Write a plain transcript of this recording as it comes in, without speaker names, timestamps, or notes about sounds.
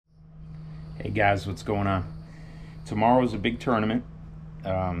Hey guys, what's going on? Tomorrow is a big tournament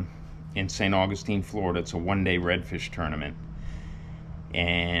in St. Augustine, Florida. It's a one-day redfish tournament,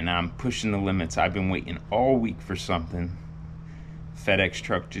 and I'm pushing the limits. I've been waiting all week for something. FedEx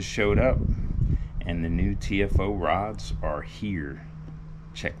truck just showed up, and the new TFO rods are here.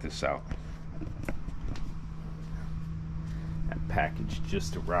 Check this out. That package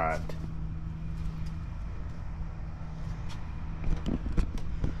just arrived.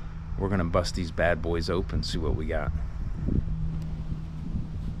 We're gonna bust these bad boys open, see what we got.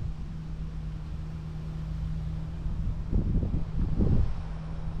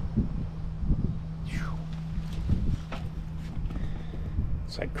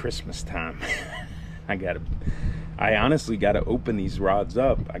 It's like Christmas time. I honestly gotta open these rods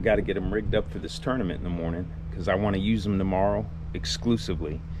up. I gotta get them rigged up for this tournament in the morning because I want to use them tomorrow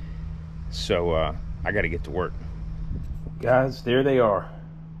exclusively. So I gotta get to work. Guys, there they are.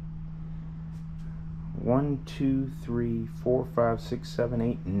 1, 2, 3, 4, 5, 6, 7,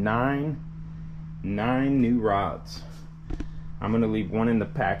 8, 9 new rods. I'm gonna leave one in the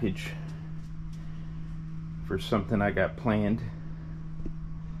package for something I got planned.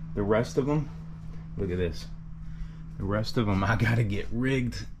 The rest of them, look at this. The rest of them I gotta get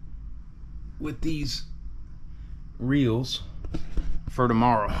rigged with these reels for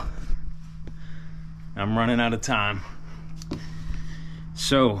tomorrow. I'm running out of time.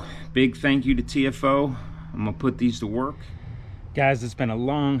 So, big thank you to TFO. I'm gonna put these to work. Guys, it's been a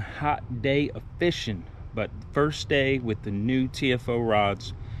long, hot day of fishing, but first day with the new TFO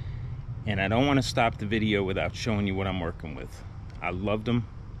rods, and I don't want to stop the video without showing you what I'm working with. I loved them.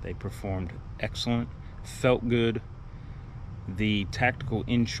 They performed excellent, felt good. The tactical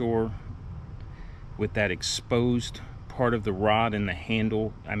inshore with that exposed part of the rod and the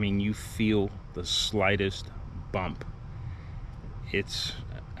handle, I mean, you feel the slightest bump.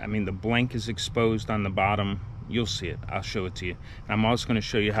 I mean, the blank is exposed on the bottom. You'll see it. I'll show it to you. And I'm also going to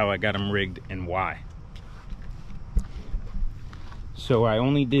show you how I got them rigged and why. So I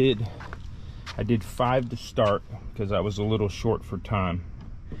did 5 to start because I was a little short for time.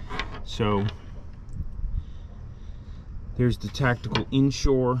 So there's the tactical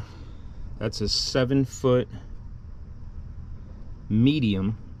inshore. That's a 7-foot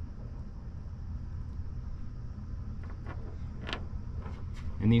medium.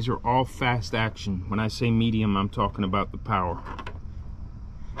 And these are all fast action. When I say medium, I'm talking about the power.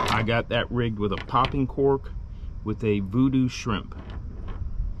 I got that rigged with a popping cork with a voodoo shrimp.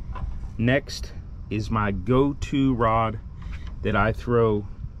 Next is my go-to rod that I throw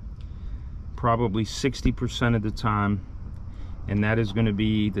probably 60% of the time, and that is going to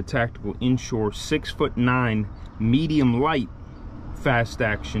be the tactical inshore 6'9" medium light fast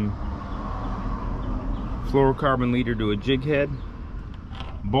action fluorocarbon leader to a jig head.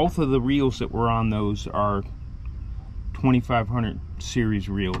 Both of the reels that were on those are 2500 series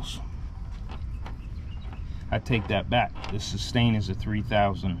reels. I take that back. The sustain is a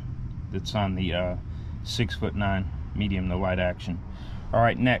 3000 that's on the 6'9" medium to light action. All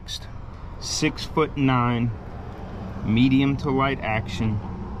right, next, 6'9" medium to light action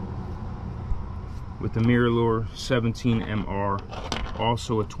with the MirrOlure 17 MR,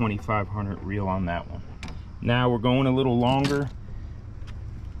 also a 2500 reel on that one. Now we're going a little longer.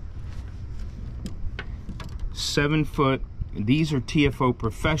 7-foot, these are TFO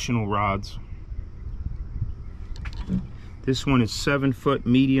professional rods. This one is 7-foot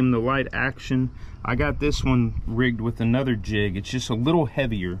medium to light action. I got this one rigged with another jig. It's just a little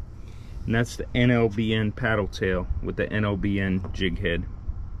heavier, and that's the NLBN paddle tail with the NLBN jig head.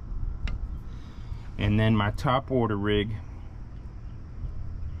 And then my top order rig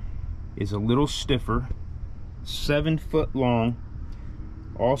is a little stiffer, 7 foot long,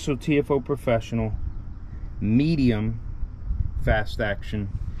 also TFO professional, medium fast action,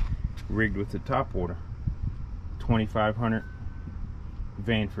 rigged with the top order 2500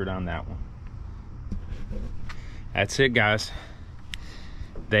 Vanford on that one. That's it, guys.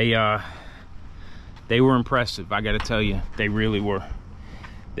 They were impressive. I gotta tell you, they really were.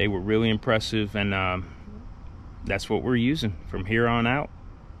 They were really impressive, and that's what we're using from here on out.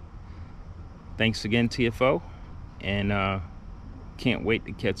 Thanks again, TFO, and can't wait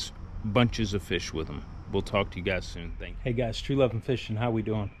to catch bunches of fish with them. We'll talk to you guys soon. Thank you. Hey guys, True Love and Fishing, how we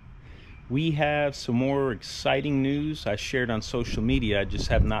doing? We have some more exciting news I shared on social media. I just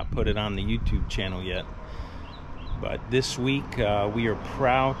have not put it on the YouTube channel yet. But this week, we are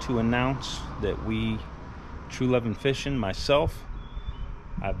proud to announce that we, True Love and Fishing, myself,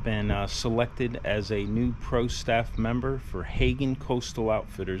 I've been selected as a new pro staff member for Hagen Coastal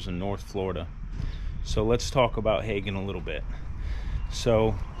Outfitters in North Florida. So let's talk about Hagen a little bit.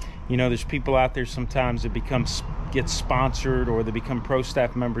 So You know, there's people out there sometimes that get sponsored, or they become pro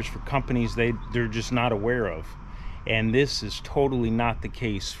staff members for companies they're just not aware of. And this is totally not the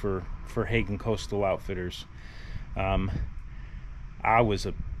case for Hagen Coastal Outfitters. I was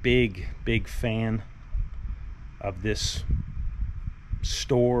a big fan of this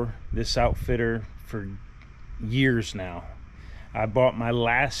store, this outfitter, for years now. I bought my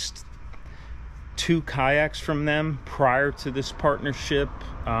last 2 kayaks from them prior to this partnership.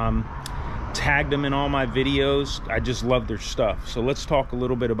 Tagged them in all my videos. I just love their stuff. So let's talk a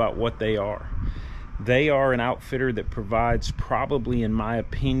little bit about what they are. They are an outfitter that provides, probably in my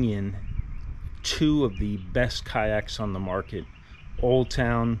opinion, 2 of the best kayaks on the market. Old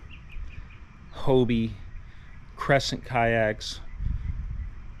Town, Hobie, Crescent kayaks,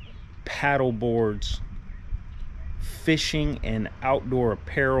 paddle boards, fishing and outdoor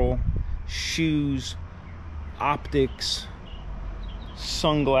apparel, shoes, optics,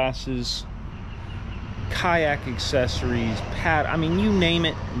 sunglasses, kayak accessories, I mean, you name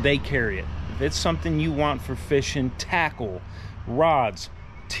it, they carry it. If it's something you want for fishing, tackle, rods,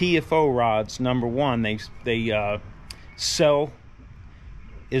 TFO rods, number one, they sell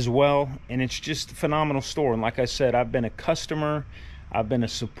as well, and it's just a phenomenal store. And like I said, I've been a customer, I've been a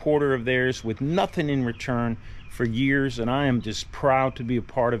supporter of theirs with nothing in return for years, and I am just proud to be a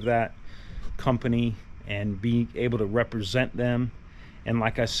part of that company and be able to represent them. And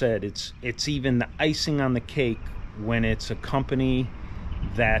like I said, it's even the icing on the cake when it's a company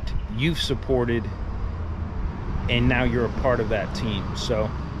that you've supported and now you're a part of that team. So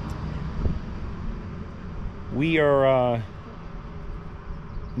we are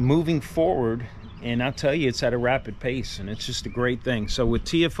moving forward, and I'll tell you, it's at a rapid pace, and it's just a great thing. So with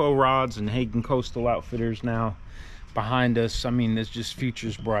TFO rods and Hagen Coastal Outfitters now behind us, I mean, there's just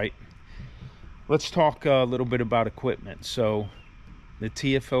future's bright. Let's talk a little bit about equipment. So the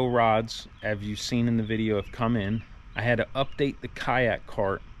TFO rods, as you've seen in the video, have come in. I had to update the kayak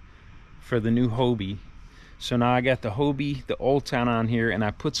cart for the new Hobie. So now I got the Hobie, the Old Town on here, and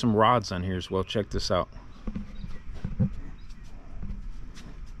I put some rods on here as well. Check this out.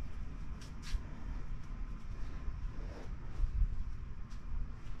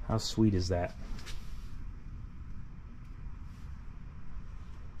 How sweet is that?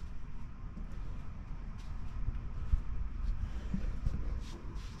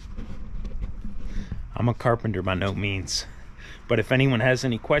 I'm a carpenter by no means, but if anyone has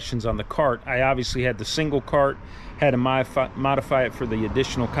any questions on the cart, I obviously had the single cart, had to modify it for the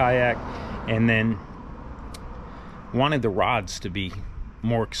additional kayak, and then wanted the rods to be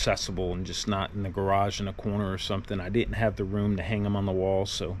more accessible and just not in the garage in a corner or something. I didn't have the room to hang them on the wall,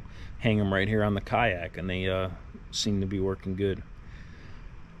 so hang them right here on the kayak, and they seem to be working good.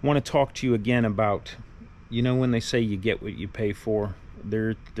 I want to talk to you again about, you know, when they say you get what you pay for,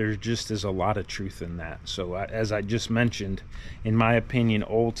 there just is a lot of truth in that. So as I just mentioned, in my opinion,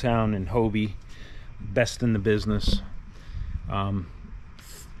 Old Town and Hobie, best in the business.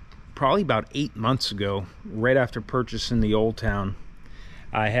 Probably about 8 months ago, right after purchasing the Old Town,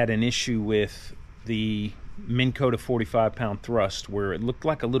 I had an issue with the Minn Kota 45-pound thrust where it looked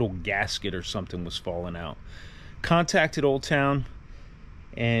like a little gasket or something was falling out. Contacted Old Town,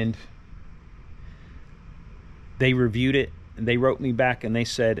 and they reviewed it. They wrote me back and they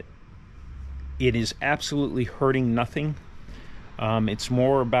said it is absolutely hurting nothing. It's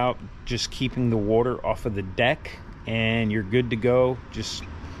more about just keeping the water off of the deck, and you're good to go. Just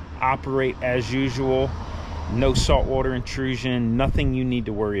operate as usual. No saltwater intrusion, nothing you need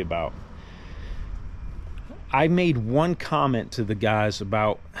to worry about. I made one comment to the guys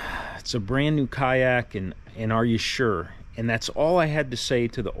about, it's a brand new kayak, and are you sure? And that's all I had to say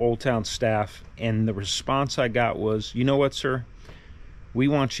to the Old Town staff, and the response I got was, you know what, sir? We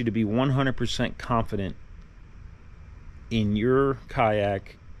want you to be 100% confident in your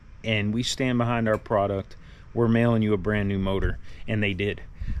kayak, and we stand behind our product. We're mailing you a brand new motor. And they did.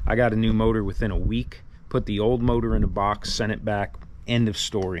 I got a new motor within a week, put the old motor in a box, sent it back, end of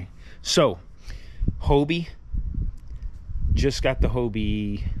story. So, Hobie, just got the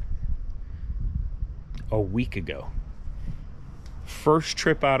Hobie a week ago. First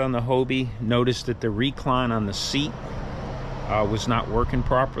trip out on the Hobie, noticed that the recline on the seat was not working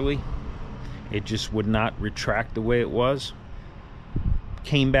properly. It just would not retract the way it was.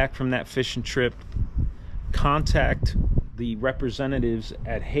 Came back from that fishing trip, contact the representatives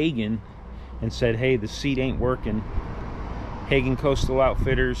at Hagen and said, hey, the seat ain't working. Hagen Coastal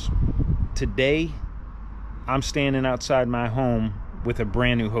Outfitters. Today, I'm standing outside my home with a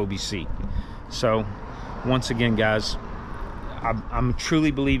brand new Hobie seat. So, once again, guys, I truly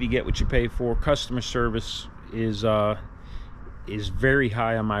believe you get what you pay for. Customer service is is very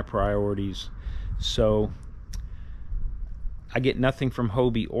high on my priorities. So I get nothing from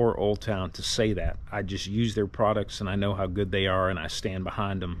Hobie or Old Town to say that. I just use their products and I know how good they are and I stand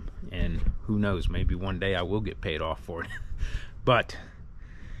behind them. And who knows, maybe one day I will get paid off for it. But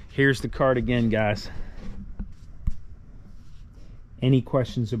here's the card again, guys. Any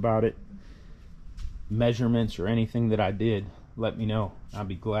questions about it, measurements or anything that I did, let me know. I'll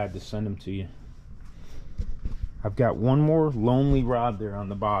be glad to send them to you. I've got one more lonely rod there on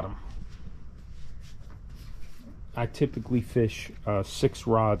the bottom. I typically fish 6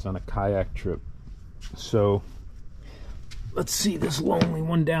 rods on a kayak trip. So let's see this lonely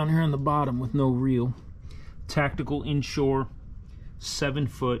one down here on the bottom with no reel. Tactical inshore,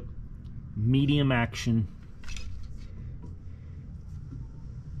 7-foot, medium action.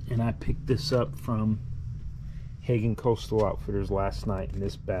 And I picked this up from Hagen Coastal Outfitters last night, and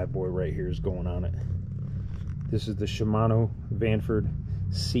this bad boy right here is going on it. This is the Shimano Vanford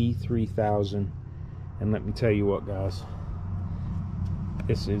C3000. And let me tell you what, guys,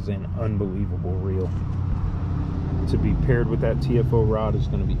 this is an unbelievable reel. To be paired with that TFO rod is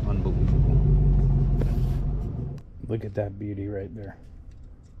going to be unbelievable. Look at that beauty right there.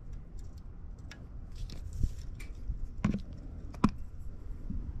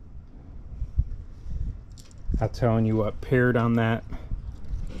 I'm telling you what, paired on that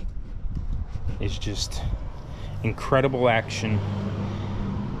is just incredible action.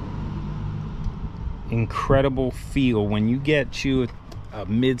 Incredible feel when you get you a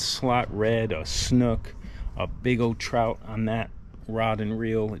mid-slot red, a snook, a big old trout on that rod and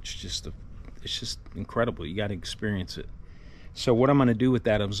reel. It's just incredible. You got to experience it. So what I'm going to do with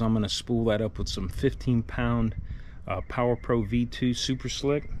that is I'm going to spool that up with some 15-pound Power Pro V2 Super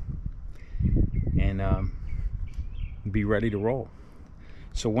Slick and be ready to roll.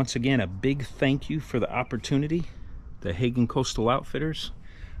 So once again, a big thank you for the opportunity, the Hagen Coastal Outfitters.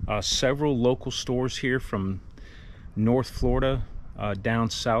 Several local stores here from North Florida down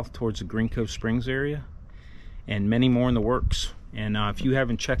south towards the Green Cove Springs area, and many more in the works. And if you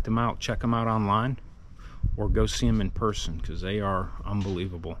haven't checked them out, check them out online or go see them in person, because they are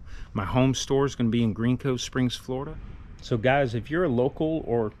unbelievable. My home store is going to be in Green Cove Springs, Florida. So guys, if you're a local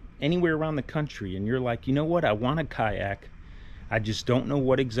or anywhere around the country and you're like, you know what, I want a kayak, I just don't know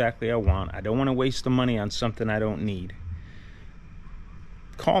what exactly I want, I don't want to waste the money on something I don't need,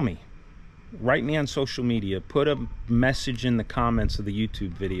 call me, write me on social media, put a message in the comments of the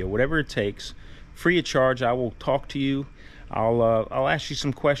YouTube video, whatever it takes, free of charge. I will talk to you. I'll ask you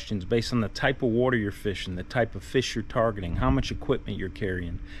some questions based on the type of water you're fishing, the type of fish you're targeting, how much equipment you're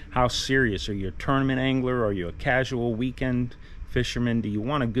carrying, how serious. Are you a tournament angler? Are you a casual weekend fisherman? Do you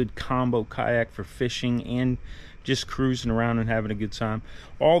want a good combo kayak for fishing and just cruising around and having a good time?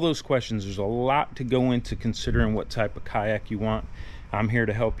 All those questions. There's a lot to go into considering what type of kayak you want. I'm here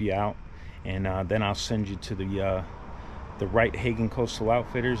to help you out, and then I'll send you to the right Hagen Coastal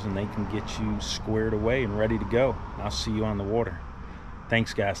Outfitters, and they can get you squared away and ready to go. I'll see you on the water.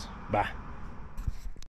 Thanks, guys. Bye.